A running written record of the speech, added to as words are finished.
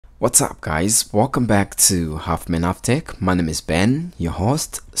What's up guys, welcome back to Half Man Half Tech. My name is Ben, your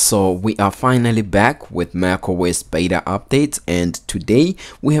host. So we are finally back with macOS beta updates, and today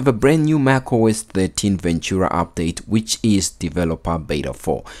we have a brand new macOS 13 Ventura update, which is developer beta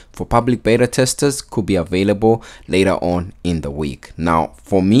 4. For public beta testers, could be available later on in the week. Now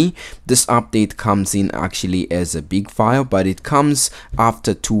for me, this update comes in actually as a big file, but it comes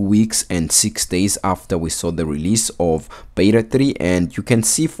after 2 weeks and 6 days after we saw the release of beta 3, and you can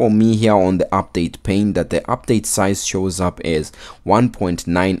see for me here on the update pane that the update size shows up as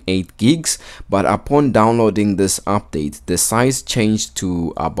 1.98 gigs, but upon downloading this update the size changed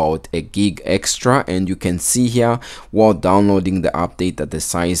to about a gig extra, and you can see here while downloading the update that the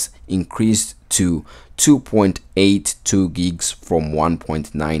size increased to 2.82 gigs from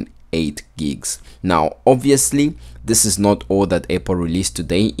 1.98 gigs. Now obviously this is not all that Apple released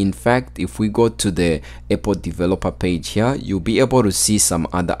today. In fact, if we go to the Apple developer page here, you'll be able to see some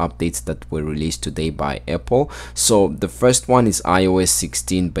other updates that were released today by Apple. So the first one is iOS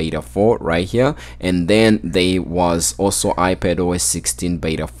 16 beta 4 right here, and then there was also iPadOS 16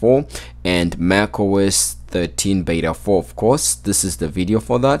 beta 4 and macOS 13 beta 4. Of course, this is the video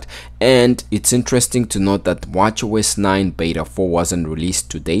for that. And it's interesting to note that watchOS 9 beta 4 wasn't released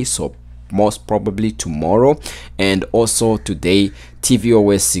today, so most probably tomorrow. And also today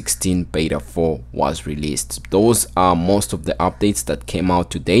tvOS 16 beta 4 was released. Those are most of the updates that came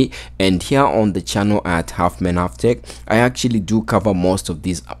out today, and here on the channel at Half Man Half Tech I actually do cover most of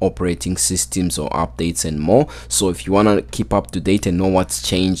these operating systems or updates and more. So if you want to keep up to date and know what's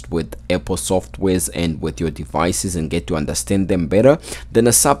changed with Apple softwares and with your devices and get to understand them better, then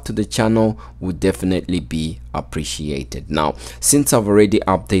a sub to the channel would definitely be appreciated. Now since I've already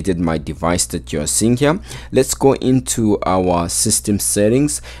updated my device that you're seeing here, let's go into our system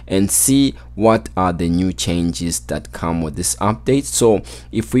settings and see what are the new changes that come with this update. So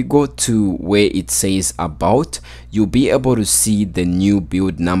if we go to where it says about, you'll be able to see the new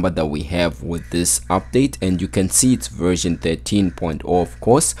build number that we have with this update, and you can see it's version 13.0 of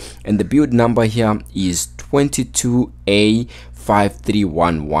course, and the build number here is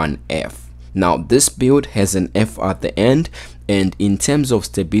 22A5311F. Now this build has an F at the end, and in terms of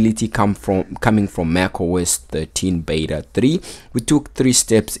stability coming from macOS 13 beta 3, we took 3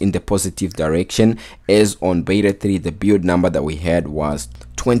 steps in the positive direction, as on beta 3 the build number that we had was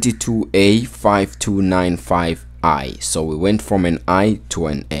 22A5295I, so we went from an I to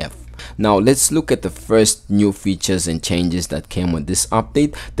an F. Now let's look at the first new features and changes that came with this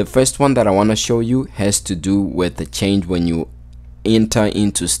update. The first one that I want to show you has to do with the change when you enter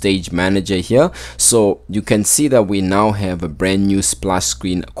into Stage Manager here. So you can see that we now have a brand new splash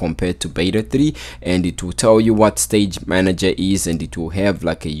screen compared to beta 3, and it will tell you what Stage Manager is, and it will have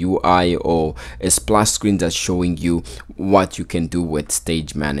like a UI or a splash screen that's showing you what you can do with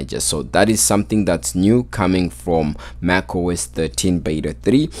Stage Manager. So that is something that's new coming from macOS 13 beta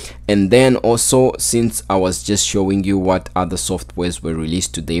 3. And then also, since I was just showing you what other softwares were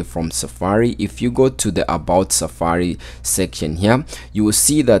released today from Safari, if you go to the About Safari section here, you will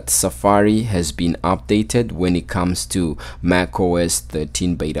see that Safari has been updated when it comes to macOS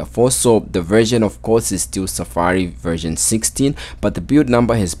 13 beta 4. So the version of course is still Safari version 16, but the build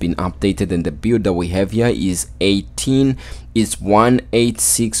number has been updated, and the build that we have here is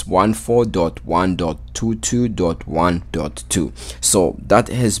 18614.1.22.1.2. so that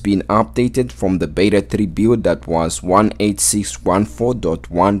has been updated from the beta 3 build that was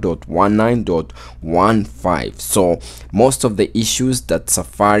 18614.1.19.15. so most of the issues that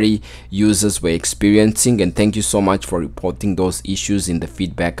Safari users were experiencing, and thank you so much for reporting those issues in the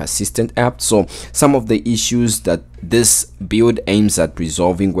feedback assistant app. So some of the issues that this build aims at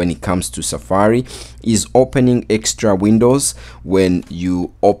resolving when it comes to Safari is opening extra windows when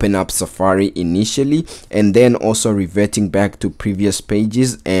you open up Safari initially, and then also reverting back to previous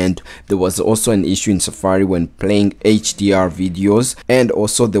pages. And there was also an issue in Safari when playing HDR videos, and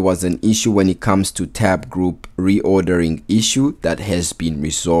also there was an issue when it comes to tab group reordering issue that has been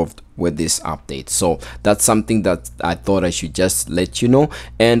resolved with this update. So that's something that I thought I should just let you know.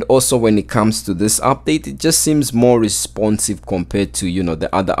 And also when it comes to this update, it just seems more responsive compared to, you know, the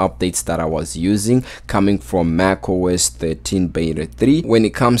other updates that I was using coming from macOS 13 beta 3. When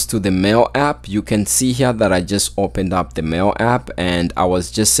it comes to the Mail app, you can see here that I just opened up the Mail app, and I was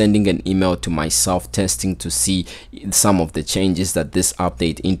just sending an email to myself testing to see some of the changes that this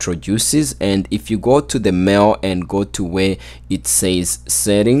update introduces. And if you go to the Mail and go to where it says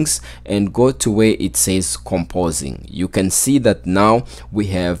settings, and go to where it says composing. You can see that now we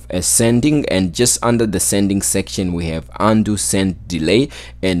have a sending, and just under the sending section we have undo send delay,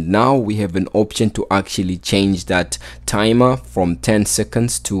 and now we have an option to actually change that timer from 10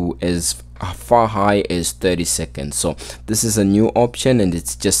 seconds to as far high as 30 seconds. So this is a new option, and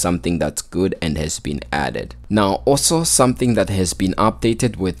it's just something that's good and has been added. Now also something that has been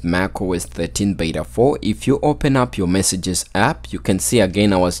updated with macOS 13 beta 4, if you open up your messages app, you can see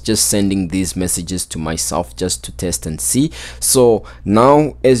again I was just sending these messages to myself just to test and see. So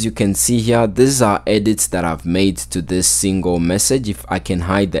now as you can see here, these are edits that I've made to this single message. If I can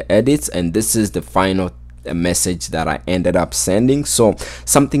hide the edits, and this is the final message that I ended up sending. So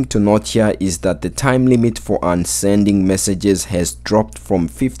something to note here is that the time limit for unsending messages has dropped from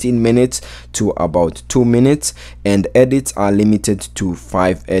 15 minutes to about 2 minutes, and edits are limited to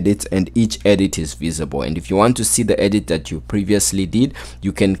 5 edits, and each edit is visible. And if you want to see the edit that you previously did,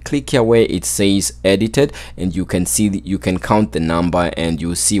 you can click here where it says edited, and you can see you can count the number, and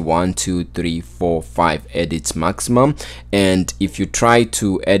you'll see 1 2 3 4 5 edits maximum. And if you try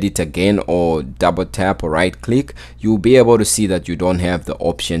to edit again or double tap or right click, you'll be able to see that you don't have the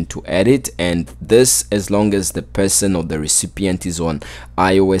option to edit. And this, as long as the person or the recipient is on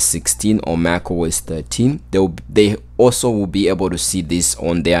iOS 16 or macOS 13, they also will be able to see this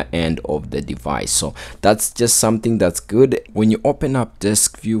on their end of the device. So that's just something that's good. When you open up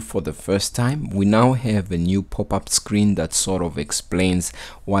Disk View for the first time, we now have a new pop-up screen that sort of explains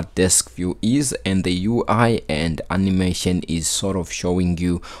what Disk View is, and the UI and animation is sort of showing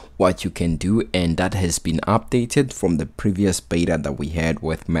you what you can do, and that has been updated from the previous beta that we had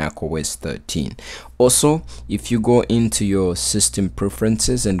with macOS 13. Also, if you go into your system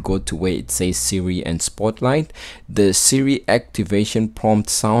preferences and go to where it says Siri and Spotlight, the Siri activation prompt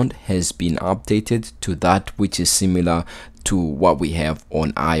sound has been updated to that which is similar to what we have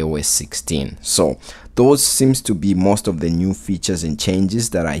on iOS 16. So those seems to be most of the new features and changes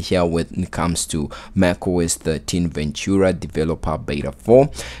that are here when it comes to macOS 13 Ventura Developer Beta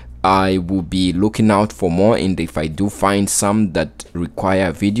 4. I will be looking out for more, and if I do find some that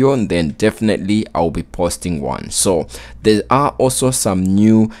require video, then definitely I'll be posting one. So there are also some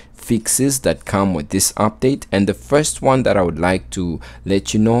new fixes that come with this update, and the first one that I would like to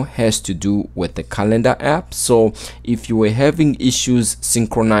let you know has to do with the calendar app. So if you were having issues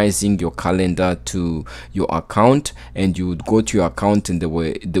synchronizing your calendar to your account, and you would go to your account and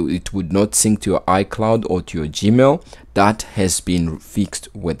it would not sync to your iCloud or to your Gmail, that has been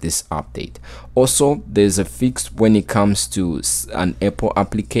fixed with this update. Also, there's a fix when it comes to an Apple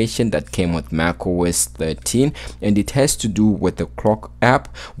application that came with macOS 13, and it has to do with the clock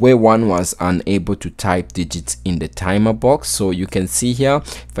app, where one was unable to type digits in the timer box. So you can see here,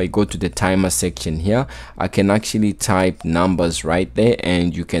 if I go to the timer section here, I can actually type numbers right there,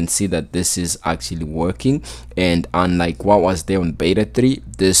 and you can see that this is actually working. And unlike what was there on beta 3,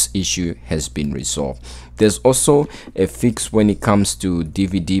 this issue has been resolved. There's also a fix when it comes to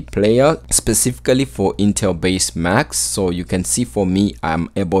DVD player, specifically for Intel based Macs. So you can see for me, I'm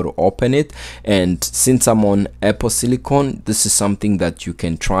able to open it, and since I'm on Apple Silicon, this is something that you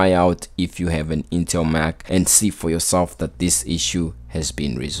can try out if you have an Intel Mac and see for yourself that this issue has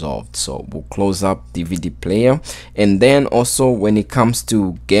been resolved. So we'll close up DVD player. And then also when it comes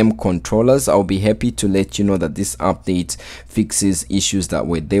to game controllers, I'll be happy to let you know that this update fixes issues that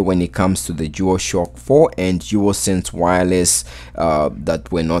were there when it comes to the DualShock 4 and DualSense wireless that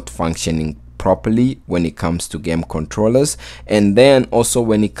were not functioning properly when it comes to game controllers. And then also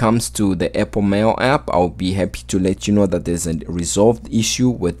when it comes to the Apple Mail app, I'll be happy to let you know that there's a resolved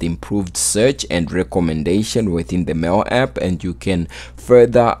issue with improved search and recommendation within the Mail app, and you can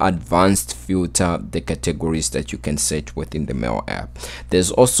further advanced filter the categories that you can search within the Mail app.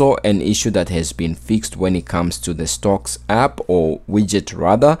 There's also an issue that has been fixed when it comes to the Stocks app, or widget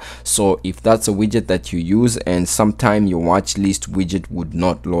rather. So if that's a widget that you use and sometime your watch list widget would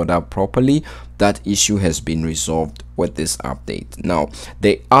not load up properly, that issue has been resolved with this update. Now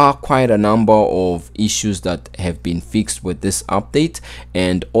there are quite a number of issues that have been fixed with this update,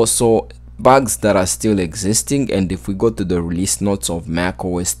 and also bugs that are still existing. And if we go to the release notes of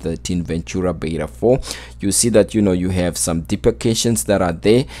macOS 13 Ventura Beta 4, you see that you have some deprecations that are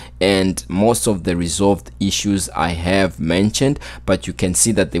there, and most of the resolved issues I have mentioned, but you can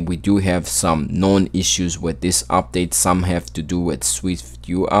see that we do have some known issues with this update. Some have to do with Swift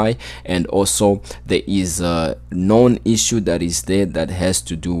UI, and also there is a known issue that is there that has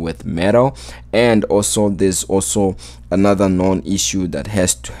to do with Metal, and also there's also another known issue that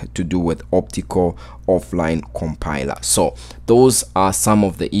has to do with optical offline compiler. So those are some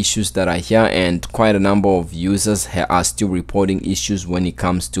of the issues that are here, and quite a number of users are still reporting issues when it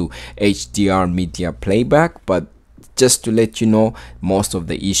comes to HDR media playback. But just to let you know, most of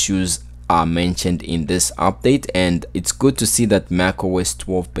the issues are mentioned in this update, and it's good to see that macOS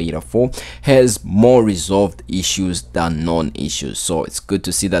 12 beta 4 has more resolved issues than non-issues. So it's good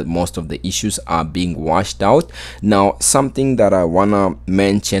to see that most of the issues are being washed out. Now, something that I wanna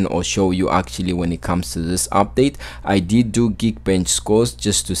mention or show you actually when it comes to this update, I did do Geekbench scores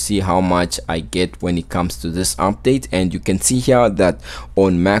just to see how much I get when it comes to this update, and you can see here that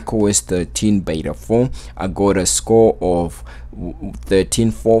on macOS 13 beta 4 I got a score of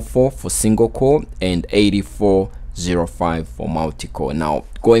 1344 for single core and 8405 for multi-core. Now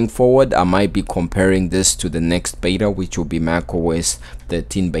going forward, I might be comparing this to the next beta, which will be macOS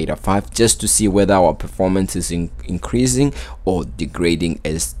 13 beta 5, just to see whether our performance is increasing or degrading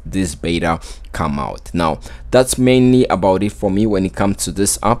as this beta come out. Now that's mainly about it for me when it comes to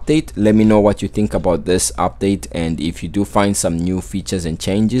this update. Let me know what you think about this update, and if you do find some new features and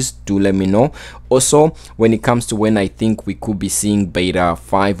changes, do let me know. Also, when it comes to when I think we could be seeing beta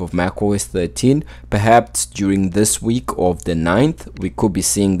 5 of macOS 13, perhaps during this week of the 9th we could be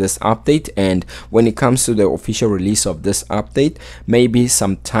seeing this update. And when it comes to the official release of this update, maybe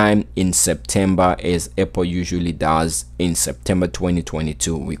sometime in September, as Apple usually does in September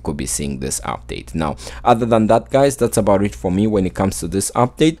 2022, we could be seeing this update. Now other than that, guys, that's about it for me when it comes to this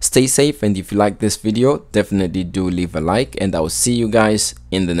update. Stay safe, and if you like this video, definitely do leave a like, and I'll see you guys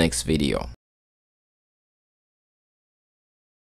in the next video.